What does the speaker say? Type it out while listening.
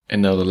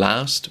And now the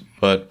last,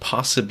 but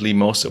possibly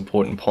most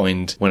important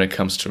point when it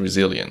comes to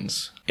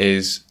resilience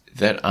is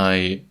that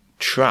I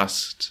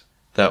trust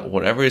that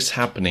whatever is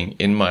happening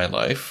in my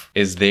life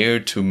is there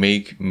to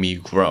make me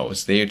grow.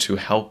 It's there to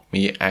help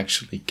me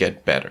actually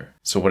get better.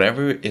 So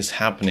whatever is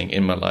happening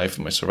in my life,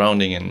 in my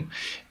surrounding,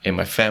 in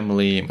my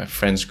family, in my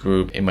friends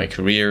group, in my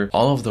career,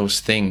 all of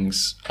those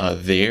things are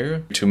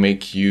there to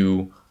make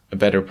you a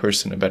better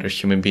person, a better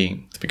human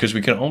being. Because we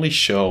can only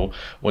show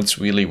what's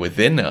really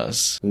within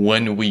us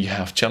when we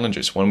have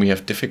challenges, when we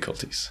have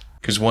difficulties.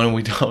 Because when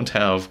we don't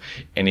have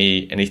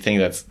anything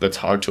that's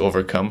hard to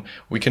overcome,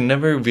 we can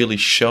never really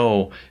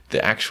show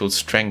the actual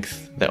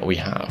strength that we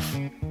have.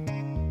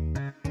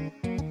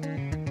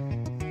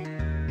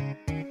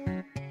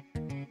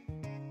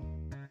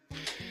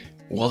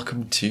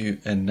 Welcome to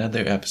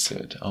another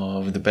episode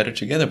of the Better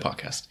Together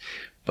podcast.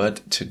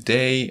 But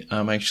today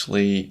I'm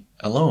actually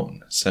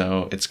alone,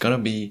 so it's gonna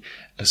be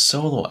a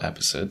solo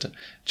episode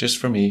just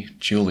for me,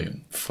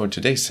 Julian. For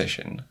today's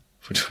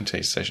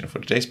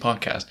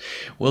podcast,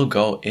 we'll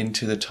go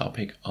into the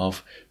topic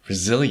of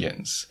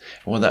resilience.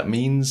 What that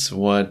means,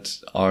 what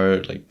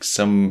are like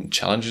some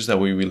challenges that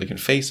we really can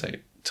face. I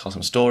tell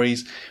some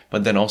stories,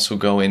 but then also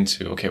go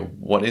into, okay,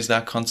 what is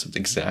that concept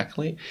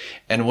exactly?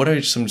 And what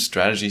are some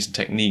strategies and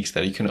techniques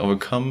that you can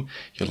overcome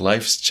your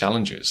life's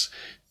challenges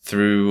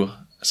through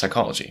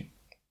psychology?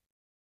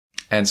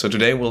 And so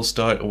today we'll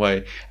start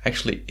by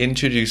actually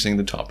introducing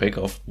the topic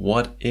of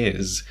what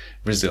is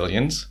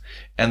resilience.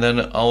 And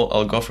then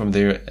I'll go from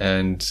there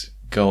and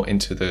go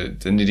into the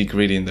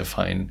nitty-gritty and the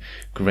fine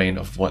grain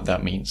of what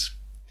that means.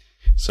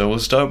 So we'll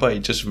start by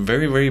just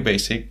very, very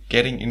basic,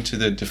 getting into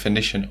the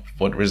definition of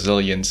what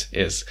resilience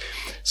is.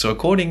 So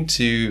according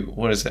to,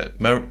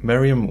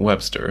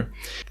 Merriam-Webster,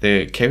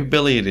 the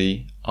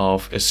capability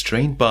of a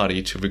strained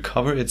body to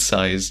recover its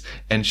size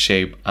and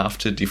shape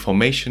after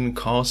deformation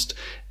caused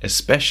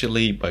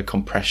especially by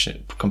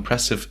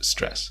compressive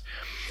stress.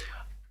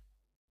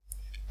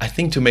 I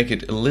think to make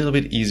it a little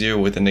bit easier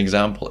with an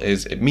example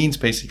is, it means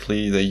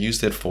basically they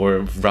used it for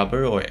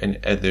rubber or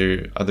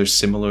other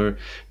similar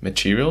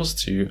materials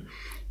to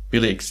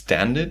really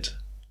extend it.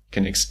 You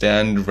can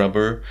extend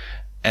rubber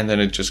and then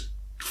it just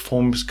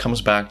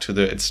comes back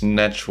to its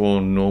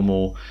natural,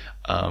 normal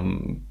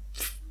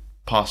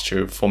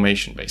posture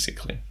formation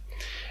basically.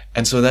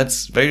 And so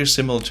that's very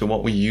similar to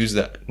what we use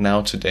that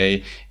now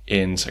today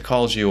in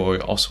psychology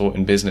or also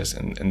in business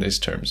in these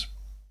terms.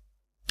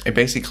 It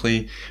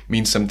basically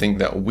means something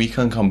that we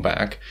can come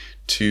back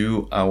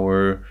to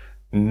our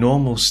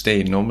normal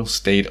state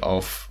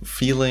of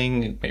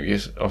feeling, maybe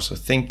also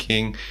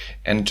thinking,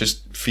 and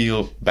just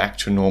feel back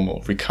to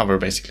normal, recover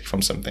basically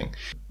from something,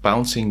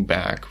 bouncing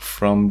back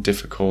from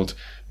difficult,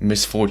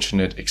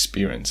 misfortunate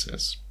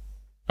experiences.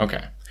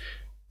 Okay,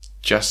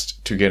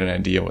 just to get an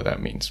idea what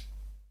that means.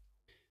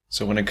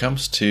 So when it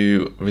comes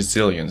to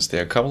resilience,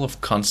 there are a couple of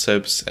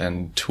concepts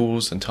and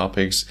tools and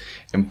topics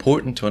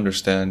important to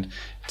understand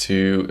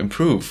to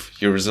improve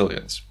your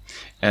resilience.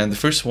 And the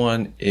first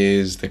one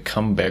is the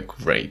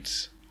comeback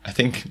rate. I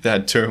think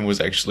that term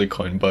was actually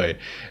coined by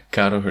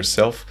Caro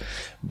herself,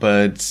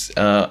 but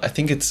I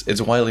think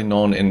it's widely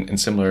known in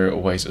similar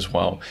ways as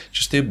well.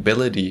 Just the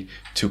ability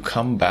to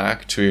come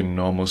back to your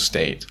normal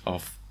state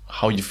of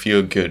how you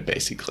feel good,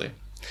 basically.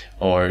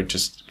 Or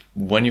just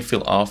when you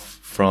feel off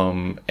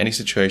from any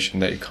situation,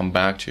 that you come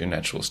back to your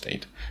natural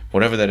state.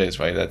 Whatever that is,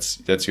 right?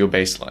 That's your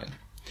baseline.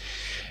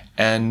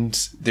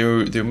 And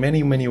there are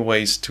many, many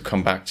ways to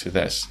come back to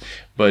this.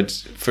 But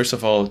first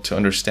of all, to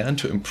understand,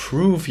 to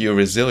improve your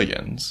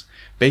resilience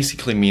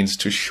basically means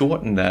to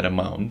shorten that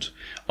amount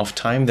of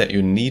time that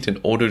you need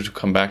in order to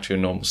come back to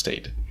your normal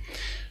state.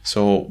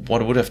 So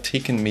what would have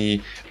taken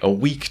me a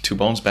week to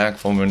bounce back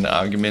from an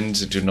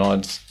argument, to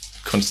not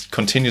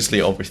continuously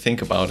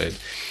overthink about it,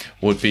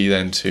 would be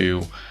then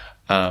to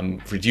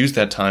reduce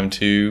that time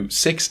to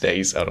 6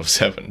 days out of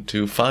 7,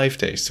 to 5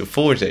 days, to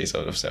 4 days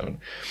out of 7.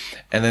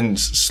 And then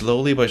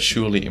slowly but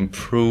surely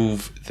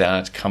improve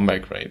that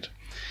comeback rate.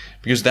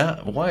 Because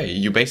that way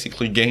you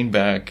basically gain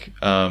back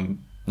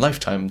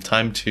lifetime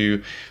time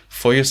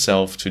for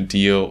yourself to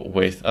deal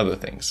with other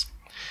things.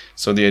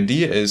 So the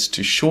idea is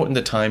to shorten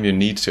the time you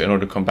need in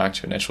order to come back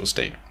to your natural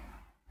state.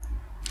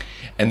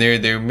 And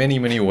there are many,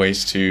 many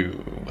ways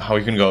to how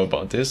you can go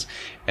about this.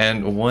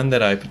 And one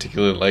that I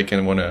particularly like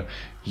and want to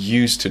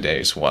use today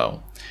as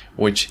well,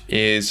 which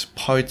is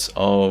parts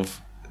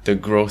of the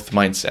growth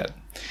mindset.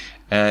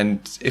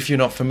 And if you're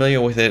not familiar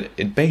with it,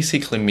 it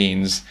basically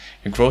means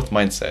a growth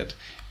mindset,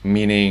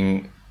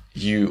 meaning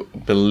you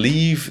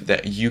believe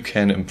that you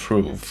can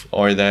improve,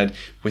 or that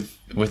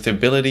with the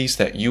abilities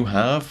that you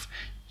have,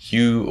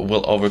 you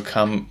will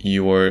overcome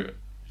your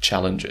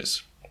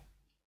challenges.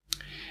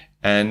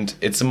 And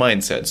it's a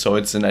mindset, so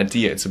it's an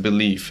idea, it's a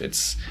belief,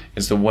 it's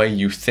the way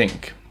you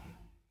think.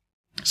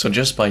 So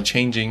just by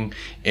changing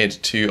it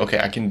to, okay,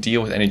 I can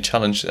deal with any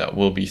challenge that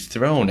will be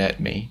thrown at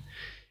me,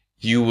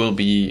 you will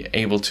be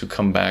able to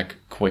come back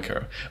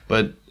quicker.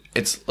 But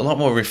it's a lot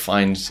more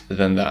refined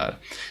than that.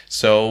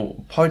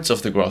 So parts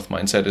of the growth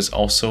mindset is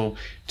also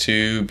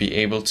to be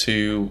able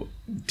to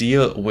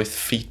deal with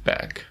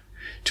feedback,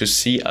 to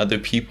see other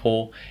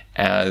people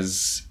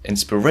as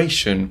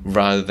inspiration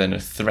rather than a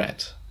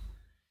threat,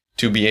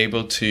 to be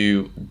able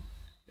to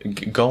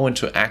go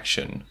into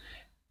action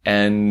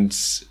and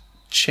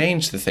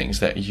change the things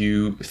that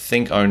you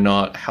think are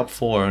not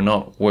helpful or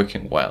not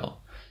working well.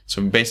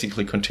 So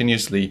basically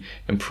continuously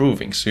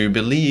improving. So you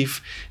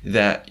believe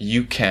that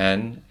you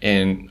can,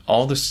 in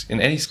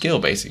any skill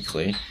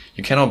basically,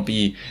 you cannot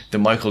be the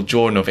Michael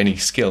Jordan of any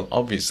skill,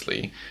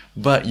 obviously,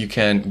 but you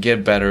can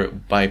get better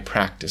by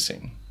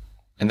practicing.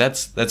 And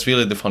that's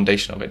really the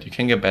foundation of it. You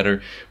can get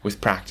better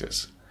with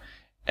practice.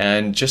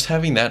 And just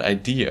having that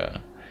idea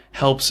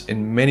helps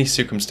in many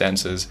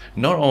circumstances,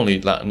 not only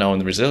now in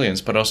the resilience,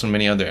 but also in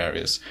many other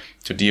areas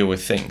to deal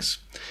with things.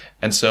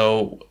 And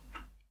so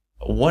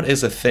what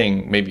is a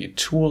thing, maybe a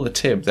tool, a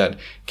tip that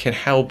can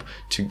help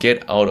to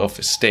get out of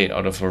a state,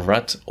 out of a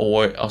rut,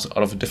 or out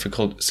of a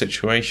difficult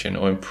situation,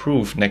 or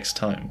improve next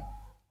time?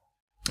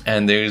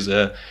 And there's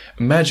a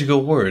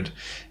magical word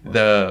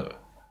that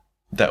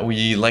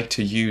we like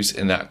to use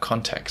in that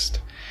context,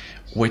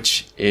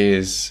 which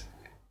is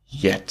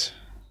yet.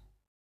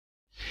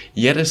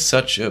 Yet is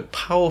such a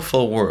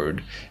powerful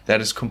word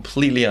that is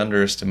completely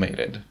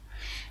underestimated,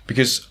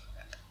 because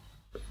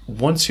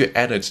once you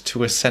add it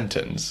to a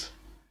sentence,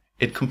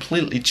 it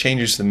completely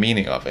changes the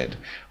meaning of it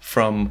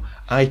from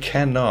I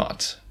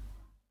cannot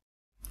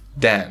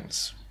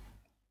dance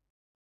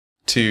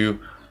to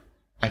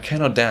I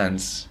cannot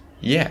dance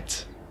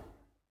yet.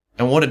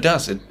 And what it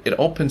does, it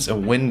opens a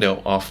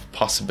window of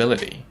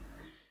possibility.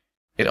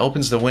 It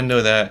opens the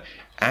window that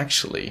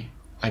actually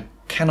I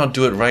cannot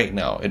do it right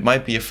now. It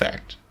might be a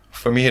fact.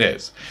 For me it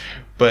is.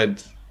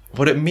 But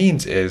what it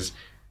means is,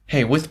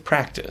 hey, with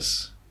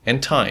practice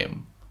and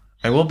time,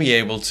 I will be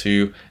able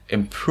to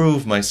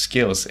improve my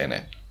skills in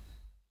it.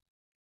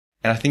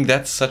 And I think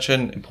that's such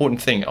an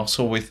important thing.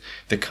 Also with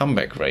the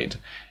comeback rate,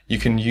 you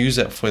can use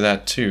it for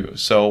that too.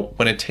 So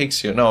when it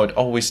takes you, it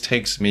always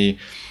takes me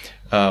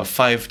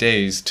 5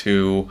 days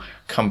to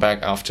come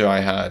back after I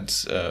had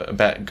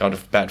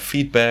got bad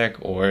feedback,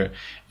 or it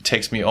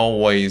takes me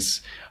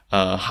always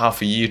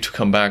half a year to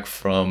come back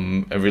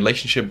from a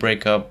relationship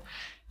breakup.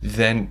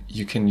 Then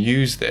you can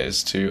use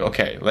this to,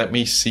 okay, let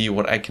me see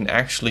what I can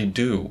actually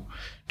do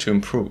to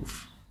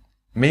improve.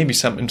 Maybe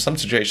in some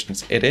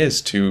situations it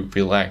is to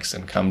relax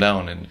and calm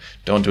down and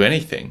don't do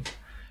anything,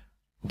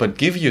 but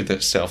give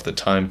yourself the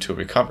time to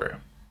recover,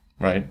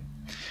 right?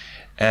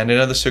 And in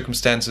other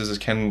circumstances it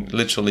can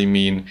literally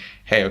mean,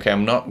 hey, okay,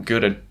 I'm not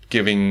good at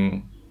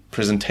giving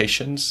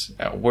presentations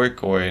at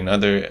work or in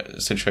other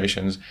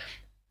situations,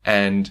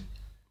 and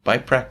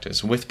with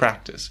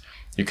practice,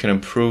 you can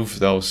improve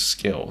those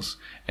skills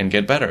and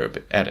get better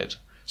at it,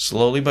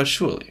 slowly but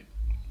surely.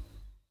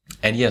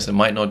 And yes, it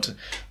might not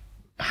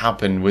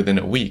happen within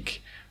a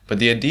week, but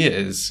the idea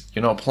is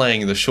you're not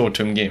playing the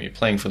short-term game, you're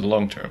playing for the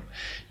long term.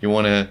 You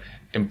want to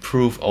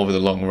improve over the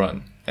long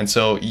run. And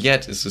so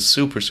yet is a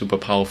super, super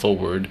powerful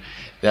word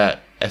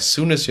that as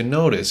soon as you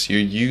notice you're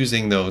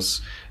using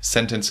those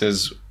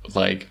sentences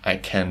like I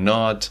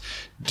cannot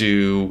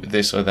do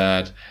this or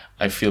that,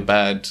 I feel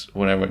bad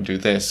whenever I do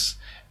this,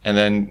 and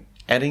then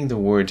adding the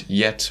word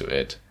yet to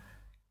it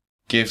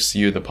gives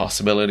you the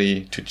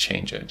possibility to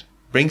change it.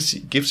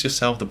 Gives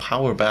yourself the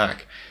power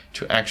back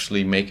to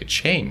actually make a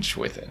change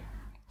with it.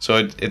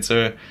 So it's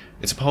a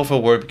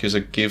powerful word because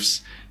it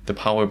gives the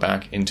power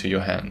back into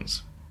your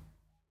hands.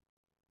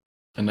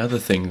 Another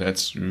thing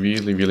that's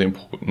really, really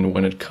important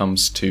when it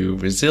comes to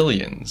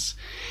resilience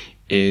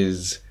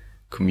is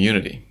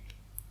community.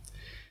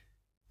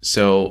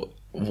 So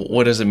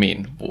what does it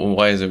mean?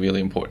 Why is it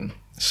really important?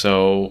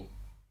 So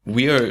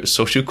we are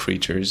social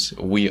creatures.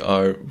 We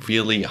are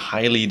really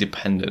highly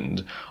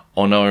dependent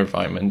on our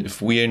environment.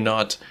 If we are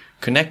not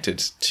connected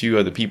to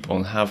other people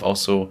and have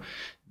also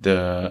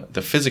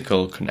the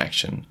physical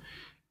connection,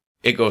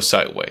 it goes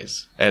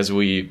sideways, as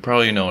we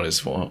probably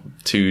noticed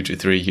 2 to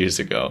 3 years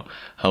ago,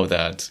 how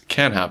that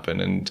can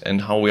happen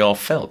and how we all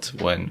felt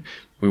when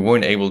we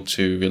weren't able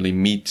to really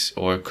meet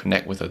or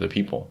connect with other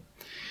people.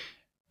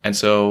 And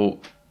so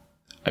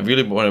I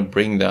really want to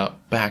bring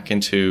that back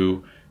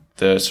into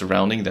the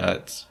surrounding,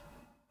 that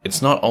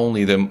it's not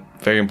only the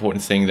very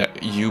important thing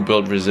that you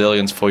build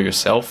resilience for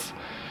yourself,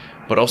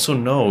 but also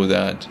know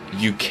that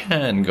you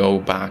can go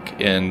back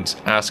and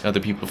ask other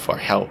people for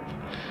help,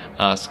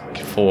 ask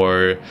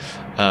for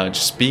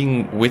just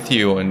being with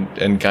you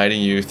and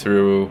guiding you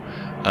through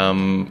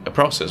a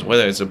process,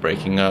 whether it's a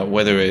breaking up,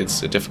 whether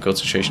it's a difficult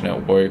situation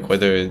at work,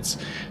 whether it's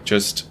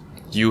just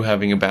you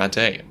having a bad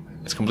day.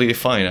 It's completely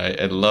fine.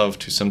 I'd love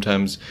to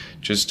sometimes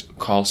just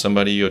call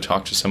somebody or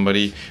talk to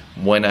somebody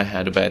when I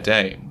had a bad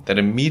day. That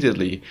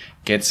immediately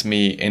gets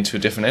me into a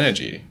different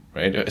energy,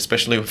 right?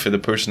 Especially if the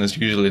person is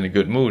usually in a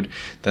good mood,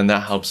 then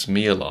that helps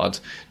me a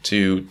lot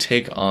to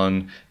take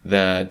on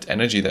that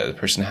energy that the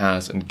person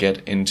has and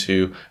get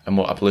into a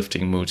more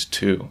uplifting mood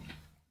too.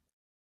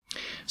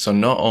 So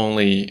not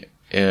only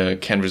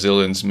can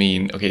resilience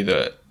mean, okay,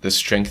 the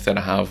strength that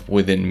I have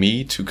within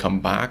me to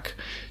come back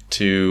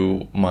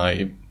to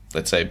my,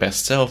 let's say,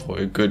 best self or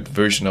a good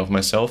version of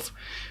myself,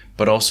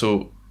 but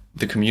also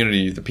the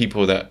community, the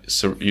people that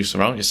you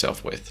surround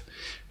yourself with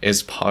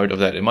is part of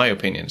that, in my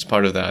opinion. It's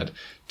part of that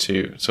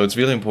too. So it's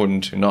really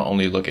important to not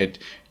only look at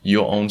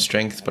your own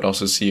strength, but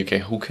also see, okay,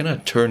 who can I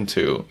turn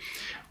to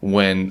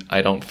when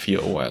I don't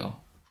feel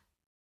well?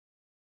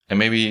 And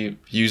maybe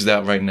use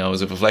that right now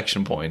as a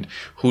reflection point.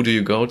 Who do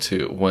you go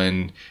to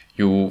when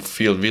you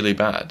feel really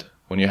bad?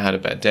 When you had a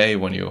bad day,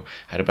 when you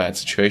had a bad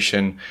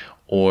situation,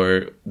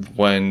 or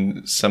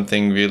when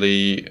something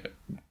really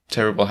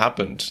terrible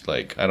happened,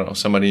 like, I don't know,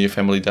 somebody in your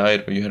family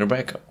died or you had a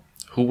breakup.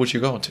 Who would you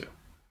go to?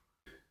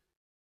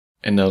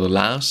 And now the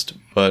last,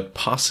 but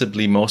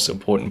possibly most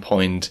important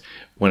point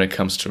when it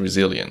comes to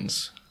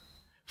resilience.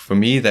 For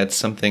me, that's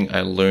something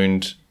I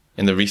learned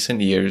in the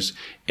recent years,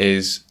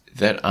 is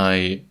that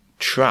I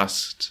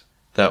trust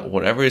that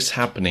whatever is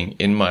happening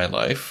in my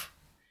life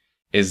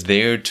is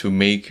there to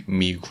make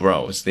me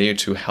grow. It's there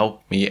to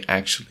help me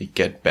actually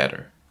get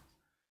better.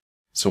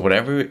 So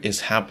whatever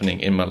is happening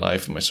in my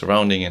life, in my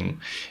surrounding,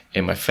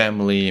 in my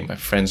family, in my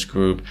friends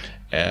group,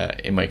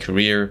 in my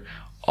career,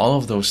 all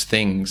of those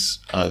things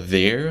are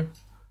there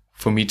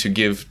for me to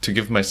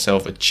give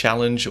myself a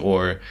challenge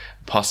or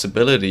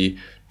possibility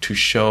to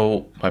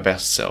show my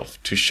best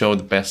self, to show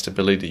the best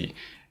ability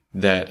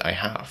that I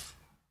have.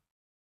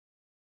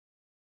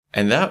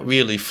 And that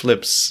really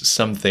flips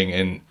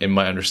something in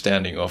my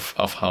understanding of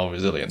how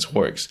resilience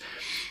works.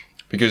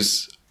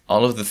 Because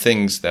all of the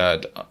things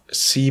that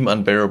seem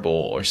unbearable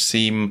or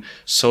seem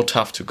so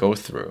tough to go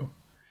through,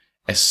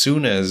 as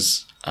soon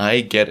as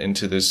I get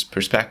into this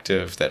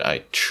perspective that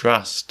I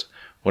trust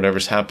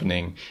whatever's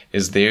happening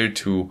is there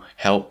to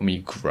help me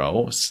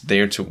grow, it's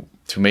there to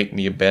make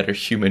me a better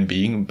human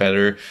being,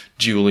 better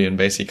Julian,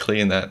 basically,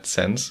 in that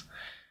sense,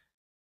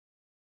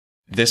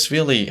 this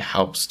really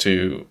helps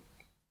to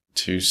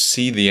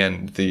see the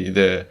end,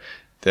 the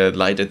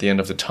light at the end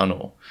of the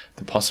tunnel,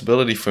 the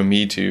possibility for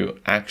me to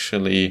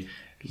actually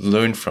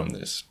learn from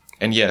this.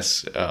 And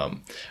yes,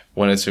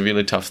 when it's a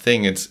really tough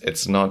thing,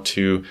 it's not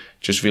to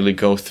just really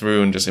go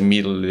through and just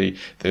immediately,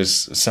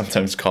 there's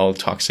sometimes called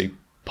toxic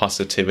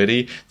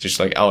positivity, just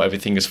like, oh,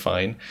 everything is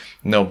fine.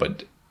 No,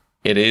 but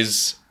it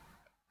is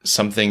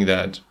something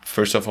that,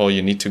 first of all,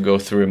 you need to go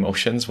through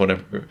emotions,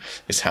 whatever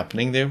is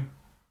happening there.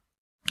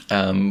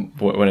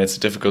 When it's a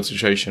difficult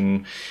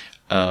situation,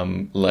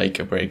 like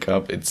a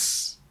breakup,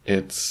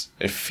 it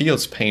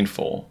feels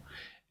painful.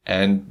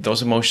 And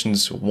those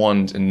emotions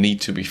want and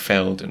need to be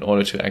felt in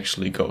order to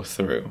actually go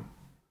through.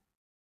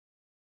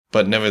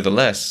 But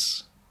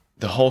nevertheless,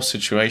 the whole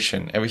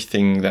situation,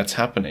 everything that's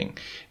happening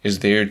is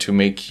there to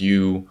make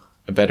you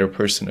a better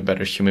person, a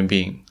better human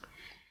being.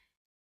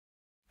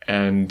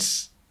 And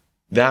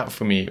that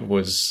for me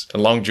was a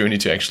long journey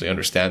to actually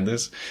understand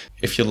this.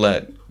 If you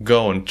let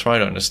go and try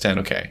to understand,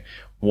 okay,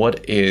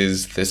 what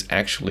is this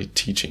actually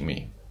teaching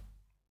me?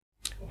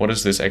 What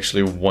is this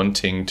actually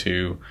wanting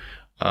to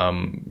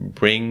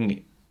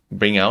bring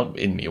out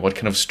in me? What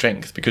kind of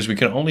strength? Because we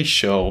can only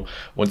show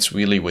what's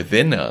really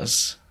within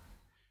us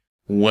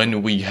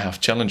when we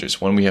have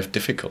challenges, when we have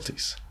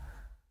difficulties.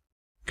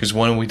 Because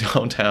when we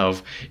don't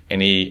have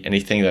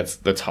anything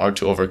that's hard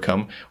to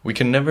overcome, we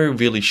can never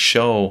really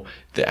show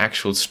the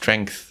actual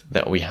strength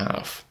that we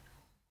have.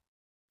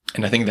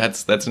 And I think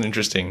that's an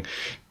interesting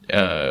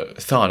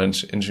thought,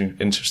 and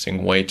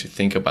interesting way to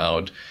think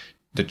about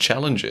the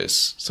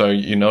challenges. So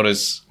you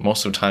notice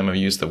most of the time I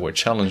use the word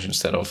challenge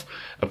instead of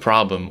a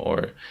problem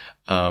or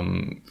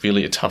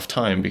really a tough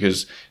time,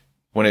 because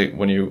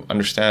when you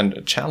understand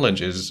a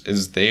challenge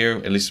is there,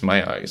 at least in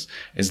my eyes,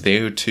 is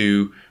there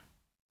to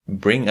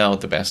bring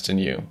out the best in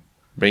you,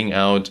 bring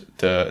out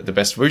the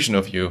best version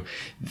of you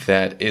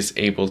that is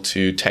able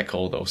to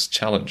tackle those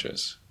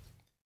challenges.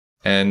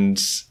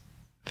 And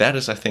that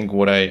is, I think,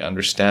 what I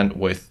understand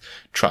with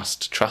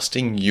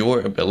trusting your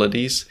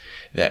abilities,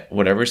 that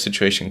whatever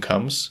situation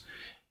comes,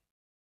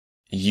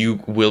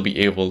 you will be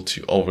able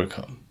to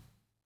overcome.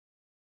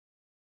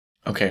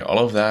 Okay,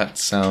 all of that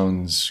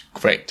sounds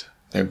great.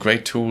 They're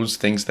great tools,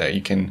 things that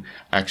you can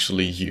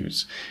actually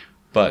use.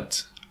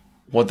 But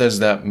what does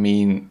that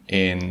mean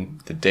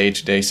in the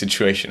day-to-day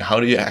situation?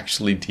 How do you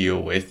actually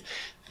deal with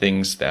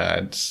things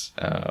that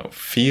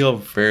feel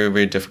very,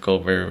 very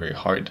difficult, very, very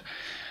hard?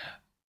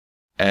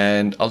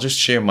 And I'll just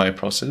share my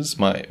process,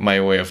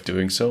 my way of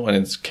doing so. And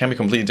it can be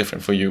completely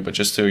different for you, but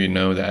just so you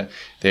know that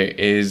there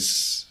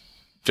is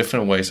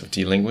different ways of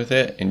dealing with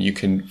it, and you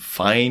can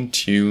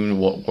fine-tune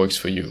what works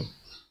for you.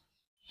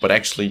 But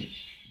actually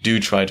do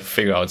try to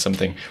figure out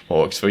something what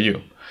works for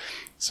you.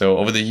 So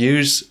over the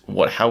years,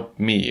 what helped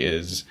me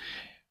is,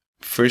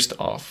 first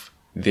off,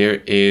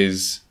 there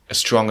is a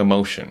strong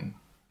emotion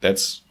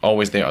that's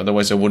always there.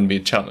 Otherwise, there wouldn't be a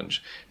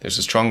challenge. There's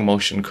a strong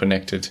emotion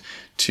connected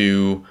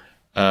to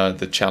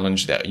the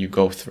challenge that you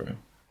go through.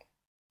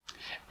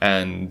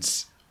 And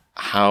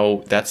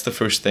how that's the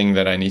first thing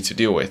that I need to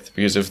deal with.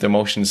 Because if the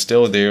emotion is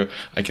still there,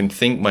 I can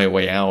think my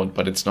way out,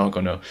 but it's not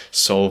going to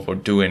solve or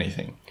do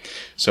anything.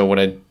 So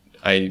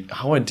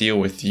how I deal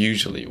with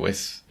usually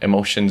with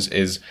emotions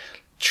is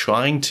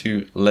trying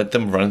to let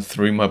them run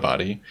through my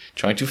body,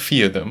 trying to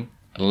feel them,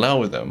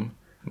 allow them,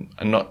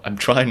 I'm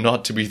trying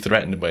not to be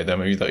threatened by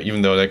them,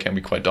 even though that can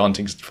be quite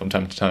daunting from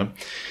time to time.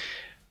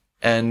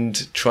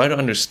 And try to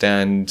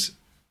understand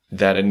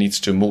that it needs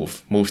to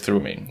move through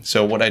me.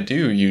 So what I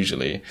do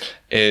usually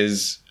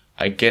is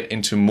I get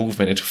into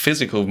movement, into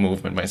physical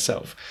movement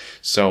myself.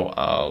 So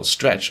I'll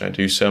stretch, I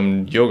do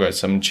some yoga,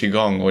 some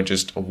qigong, or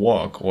just a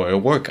walk or a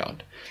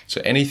workout.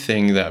 So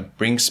anything that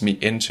brings me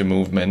into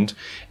movement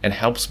and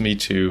helps me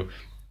to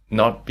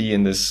not be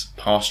in this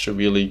posture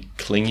really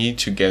clingy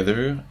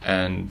together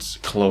and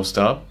closed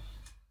up,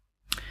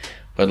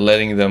 but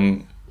letting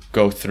them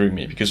go through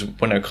me. Because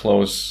when I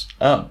close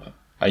up,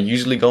 I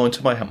usually go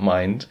into my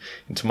mind,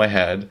 into my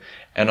head,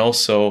 and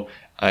also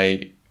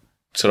I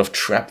sort of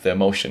trap the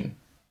emotion.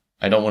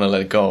 I don't want to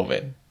let go of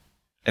it.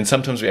 And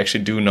sometimes we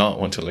actually do not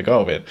want to let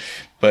go of it.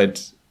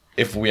 But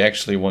if we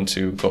actually want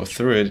to go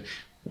through it,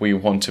 we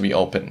want to be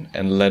open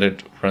and let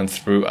it run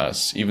through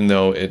us, even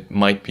though it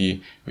might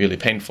be really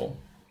painful.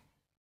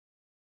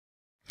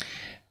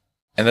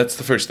 And that's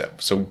the first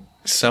step. So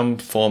some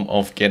form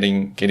of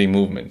getting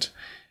movement.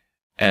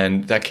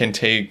 And that can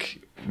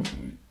take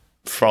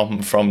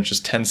from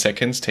just 10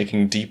 seconds,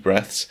 taking deep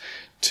breaths,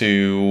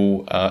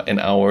 to an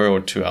hour or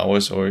 2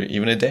 hours or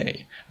even a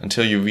day,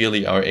 until you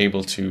really are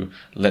able to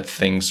let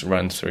things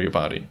run through your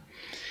body.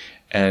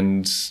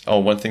 And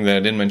one thing that I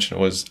didn't mention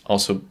was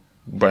also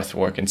breath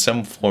work, in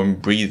some form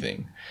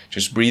breathing.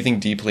 Just breathing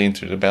deeply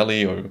into the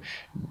belly, or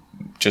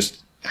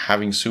just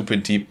having super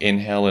deep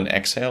inhale and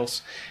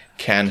exhales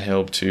can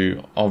help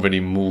to already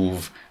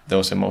move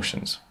those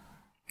emotions.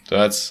 So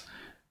that's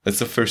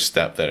the first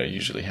step that I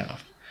usually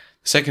have.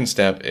 Second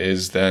step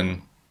is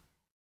then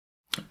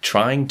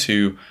trying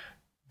to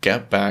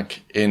get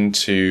back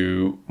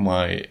into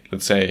my,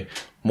 let's say,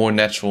 more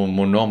natural,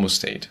 more normal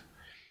state.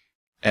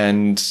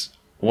 And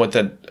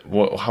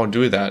how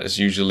do that is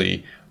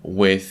usually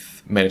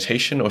with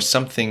meditation or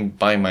something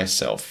by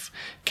myself.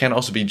 Can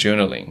also be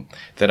journaling,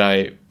 that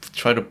I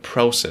try to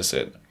process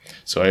it.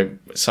 So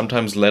I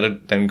sometimes let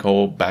it then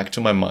go back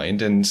to my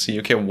mind and see,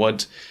 okay,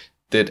 what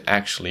did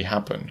actually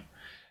happen?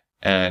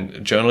 And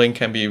journaling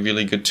can be a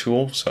really good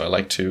tool. So I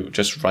like to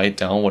just write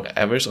down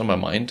whatever's on my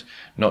mind,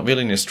 not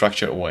really in a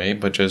structured way,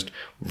 but just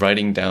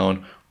writing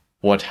down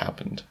what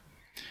happened.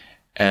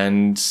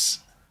 And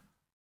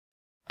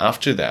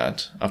after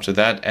that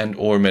and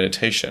or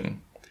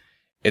meditation,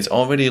 it's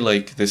already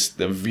like this,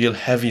 the real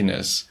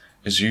heaviness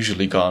is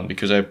usually gone,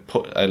 because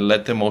I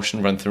let the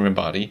emotion run through my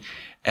body,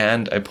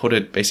 and I put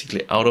it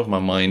basically out of my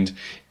mind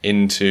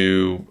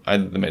into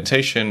either the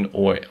meditation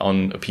or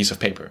on a piece of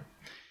paper.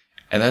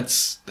 And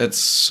that's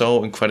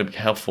so incredibly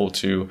helpful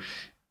to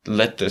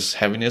let this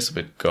heaviness a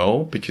bit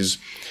go, because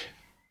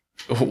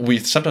we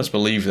sometimes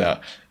believe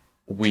that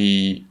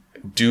we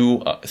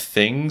do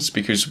things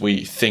because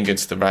we think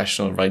it's the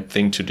rational right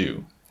thing to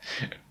do.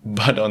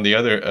 But on the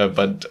other,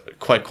 but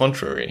quite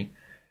contrary,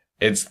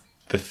 it's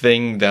the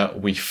thing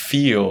that we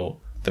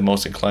feel the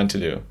most inclined to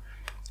do.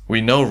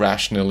 We know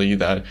rationally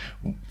that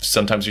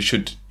sometimes we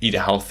should eat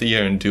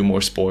healthier and do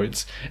more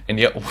sports, and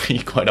yet we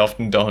quite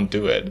often don't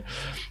do it.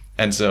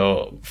 And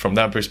so from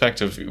that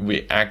perspective,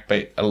 we act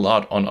a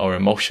lot on our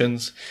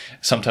emotions,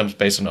 sometimes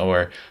based on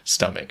our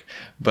stomach,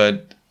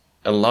 but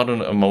a lot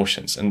on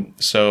emotions. And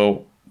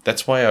so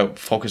that's why I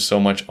focus so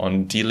much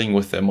on dealing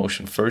with the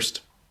emotion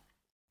first,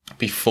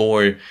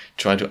 before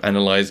try to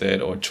analyze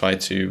it or try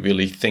to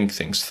really think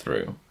things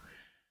through.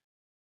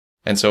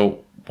 And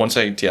so once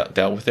I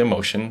dealt with the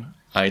emotion,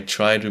 I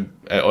try to,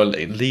 or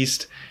at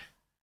least,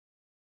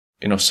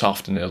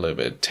 soften it a little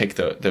bit, take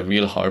the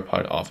real hard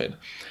part of it.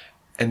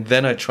 And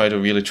then I try to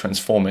really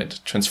transform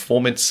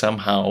it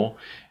somehow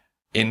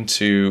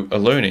into a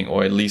learning,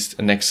 or at least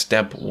a next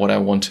step, what I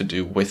want to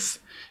do with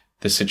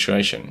the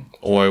situation,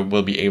 or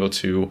will be able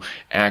to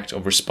act or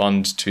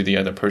respond to the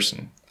other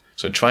person.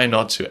 So try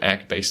not to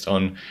act based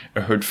on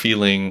a hurt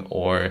feeling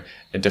or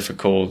a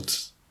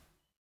difficult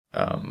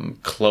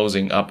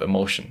closing up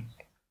emotion.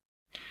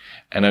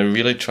 And I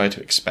really try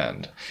to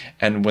expand.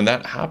 And when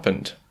that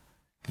happened,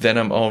 then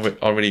I'm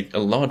already a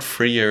lot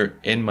freer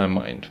in my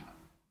mind.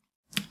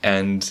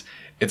 And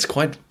it's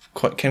quite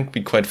can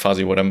be quite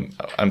fuzzy what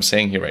I'm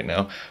saying here right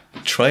now.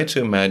 Try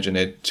to imagine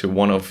it to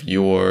one of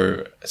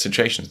your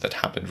situations that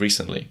happened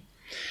recently.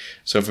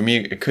 So for me,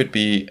 it could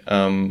be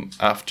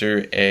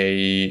after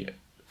a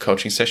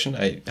coaching session,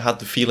 I had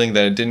the feeling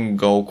that it didn't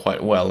go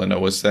quite well, and I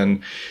was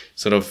then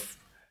sort of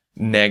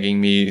nagging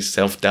me,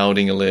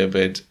 self-doubting a little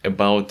bit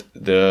about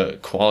the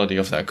quality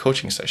of that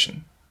coaching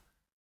session.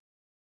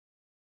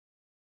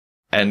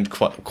 And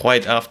quite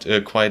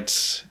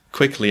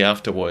quickly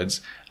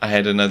afterwards, I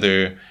had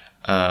another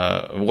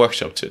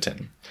workshop to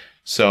attend.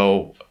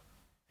 So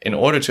in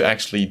order to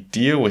actually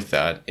deal with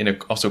that in a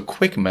also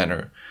quick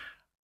manner,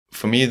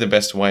 for me, the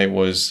best way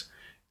was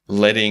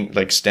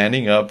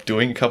standing up,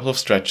 doing a couple of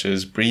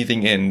stretches,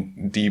 breathing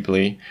in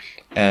deeply.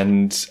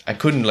 And I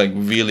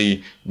couldn't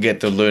really get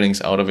the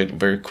learnings out of it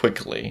very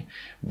quickly,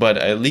 but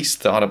I at least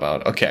thought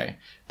about, okay,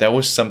 that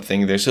was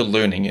something, there's a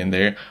learning in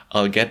there.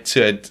 I'll get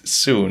to it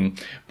soon,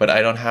 but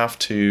I don't have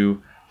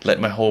to let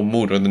my whole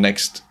mood or the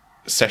next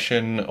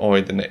session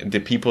or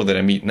the people that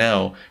I meet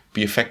now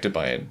be affected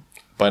by it,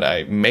 but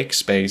I make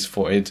space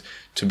for it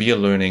to be a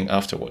learning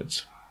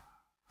afterwards.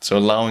 So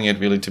allowing it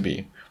really to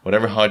be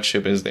whatever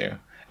hardship is there.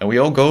 And we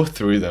all go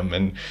through them,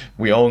 and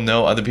we all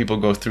know other people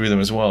go through them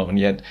as well, and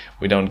yet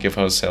we don't give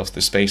ourselves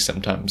the space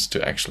sometimes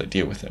to actually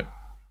deal with it.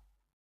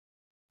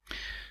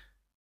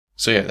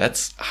 So yeah,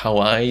 that's how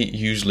I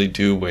usually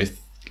do with,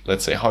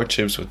 let's say,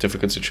 hardships, with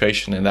difficult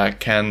situation, and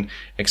that can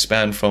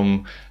expand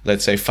from,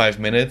 let's say, 5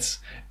 minutes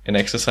in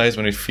exercise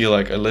when you feel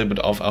like a little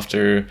bit off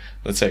after,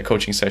 let's say, a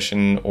coaching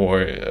session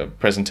or a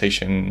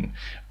presentation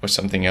or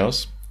something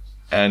else,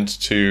 and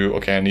to,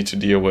 okay, I need to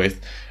deal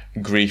with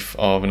grief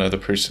of another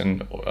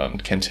person,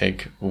 can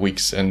take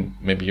weeks and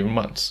maybe even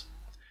months,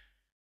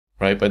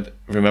 right? But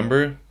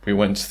remember, we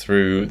went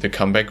through the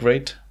comeback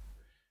rate,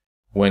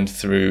 went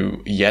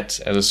through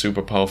Yet as a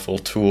super powerful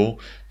tool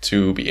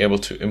to be able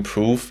to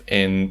improve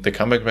in the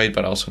comeback rate,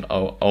 but also in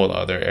all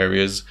other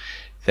areas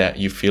that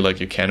you feel like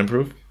you can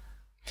improve.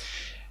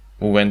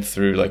 We went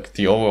through like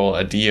the overall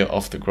idea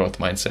of the growth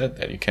mindset,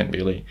 that you can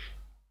really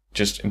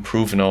just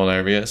improve in all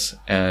areas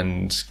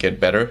and get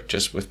better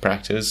just with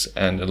practice,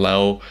 and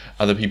allow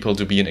other people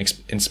to be an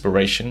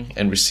inspiration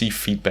and receive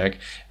feedback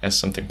as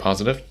something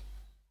positive.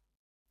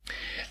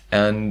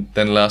 And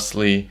then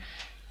lastly,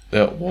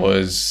 that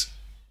was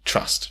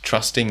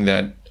trusting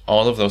that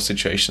all of those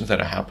situations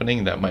that are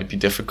happening that might be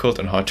difficult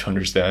and hard to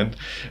understand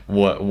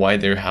why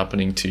they're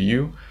happening to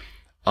you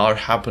are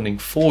happening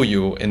for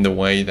you in the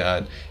way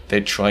that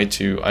they try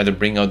to either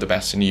bring out the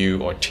best in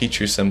you or teach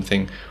you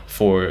something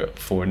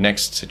for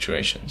next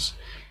situations.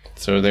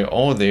 So they're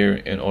all there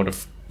in order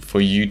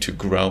for you to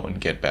grow and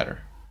get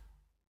better.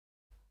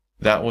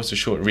 That was a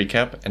short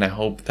recap, and I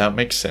hope that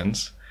makes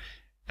sense.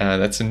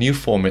 That's a new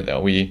format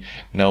that we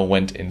now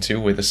went into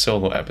with a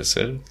solo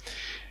episode.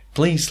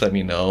 Please let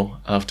me know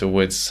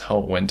afterwards how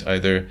it went,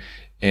 either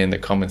in the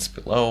comments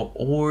below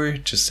or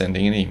just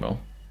sending an email.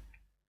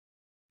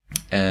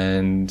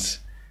 And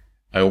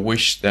I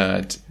wish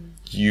that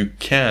you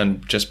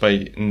can, just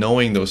by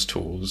knowing those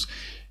tools,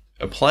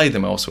 apply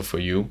them also for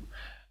you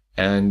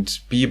and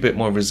be a bit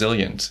more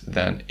resilient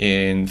than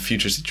in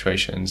future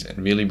situations,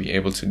 and really be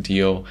able to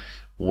deal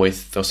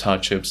with those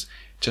hardships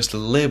just a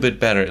little bit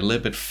better, a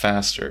little bit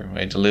faster,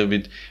 right? A little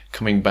bit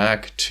coming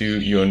back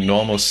to your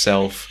normal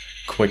self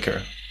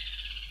quicker.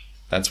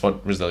 That's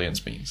what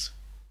resilience means.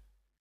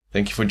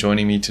 Thank you for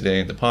joining me today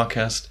in the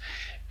podcast,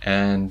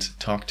 and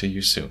talk to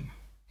you soon.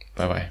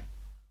 Bye-bye.